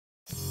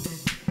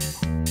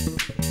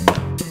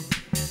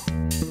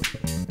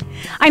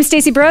I'm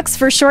Stacey Brooks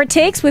for Short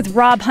Takes with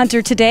Rob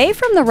Hunter today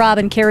from The Rob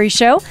and Carrie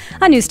Show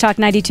on News Talk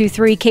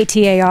 92.3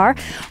 KTAR.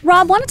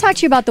 Rob, I want to talk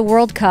to you about the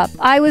World Cup.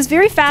 I was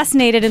very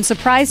fascinated and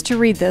surprised to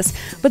read this,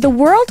 but the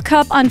World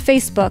Cup on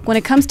Facebook, when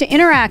it comes to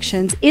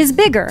interactions, is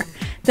bigger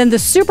than the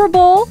Super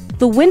Bowl,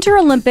 the Winter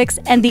Olympics,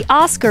 and the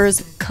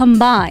Oscars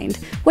combined.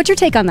 What's your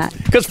take on that?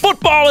 Because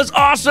football is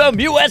awesome!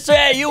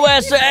 USA!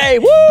 USA!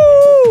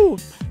 Woo!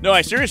 No,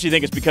 I seriously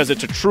think it's because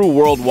it's a true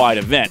worldwide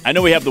event. I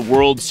know we have the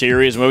World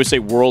Series, and we always say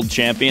world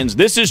champions.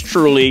 This is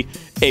truly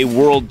a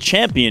world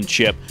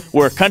championship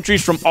where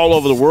countries from all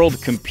over the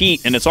world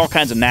compete, and it's all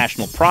kinds of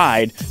national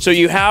pride. So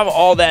you have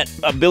all that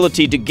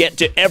ability to get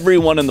to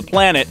everyone on the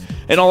planet,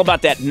 and all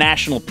about that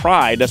national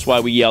pride. That's why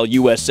we yell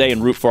USA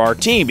and root for our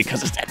team,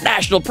 because it's that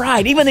national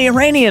pride. Even the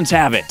Iranians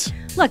have it.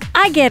 Look,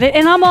 I get it,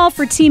 and I'm all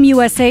for Team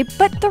USA,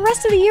 but the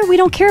rest of the year we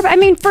don't care about. I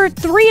mean, for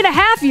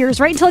 3.5 years,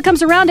 right, until it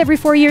comes around every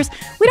 4 years,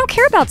 we don't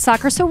care about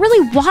soccer, so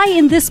really, why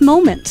in this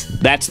moment?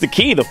 That's the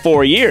key, the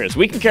 4 years.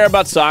 We can care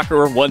about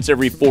soccer once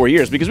every 4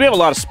 years because we have a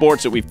lot of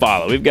sports that we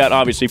follow. We've got,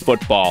 obviously,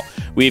 football.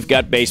 We've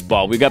got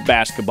baseball. We've got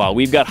basketball.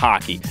 We've got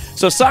hockey.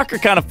 So soccer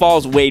kind of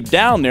falls way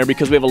down there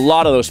because we have a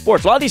lot of those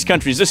sports. A lot of these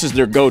countries, this is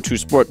their go-to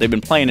sport. They've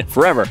been playing it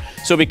forever.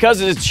 So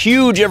because it's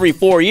huge every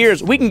 4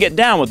 years, we can get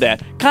down with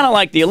that, kind of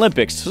like the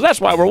Olympics. So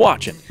that's why we're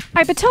watching. All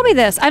right, but tell me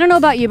this. I don't know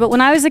about you, but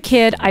when I was a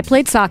kid, I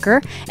played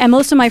soccer, and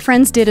most of my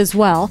friends did as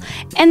well.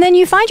 And then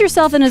you find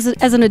yourself as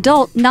an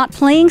adult not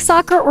playing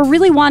soccer or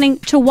really wanting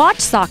to watch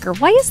soccer.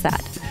 Why is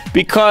that?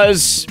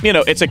 Because, you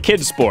know, it's a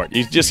kid's sport.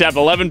 You just have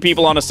 11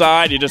 people on a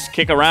side, you just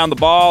kick around the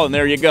ball, and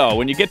there you go.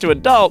 When you get to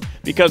adult,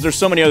 because there's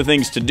so many other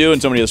things to do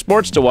and so many other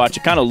sports to watch,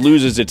 it kind of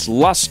loses its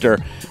luster.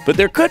 But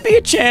there could be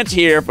a chance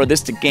here for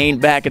this to gain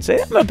back and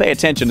say, I'm going to pay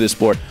attention to this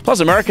sport.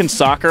 Plus, American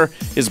soccer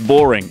is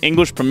boring.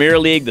 English Premier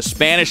League, the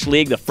Spanish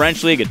League, the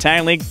French League,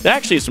 Italian League, there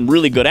actually are some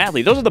really good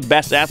athletes. Those are the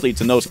best athletes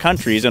in those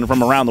countries and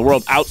from around the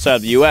world outside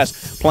of the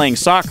U.S. playing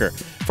soccer.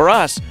 For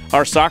us,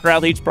 our soccer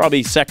athletes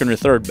probably second or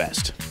third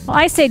best. Well,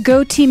 I say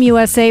go Team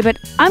USA, but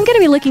I'm going to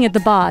be looking at the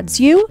BODs.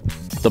 You?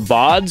 The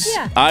BODs?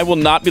 Yeah. I will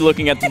not be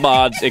looking at the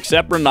BODs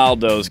except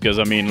Ronaldo's because,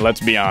 I mean, let's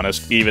be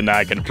honest, even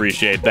I can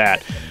appreciate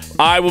that.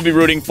 I will be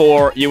rooting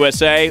for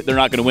USA. They're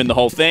not going to win the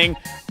whole thing.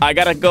 I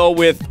got to go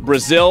with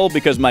Brazil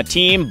because my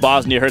team,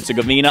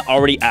 Bosnia-Herzegovina,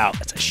 already out.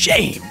 That's a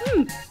shame.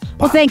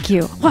 Well, thank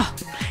you. Wow.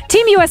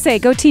 Team USA,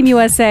 go Team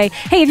USA.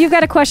 Hey, if you've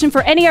got a question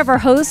for any of our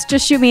hosts,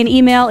 just shoot me an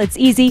email. It's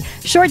easy.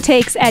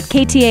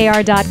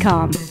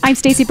 Shorttakes@ktar.com. I'm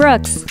Stacey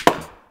Brooks.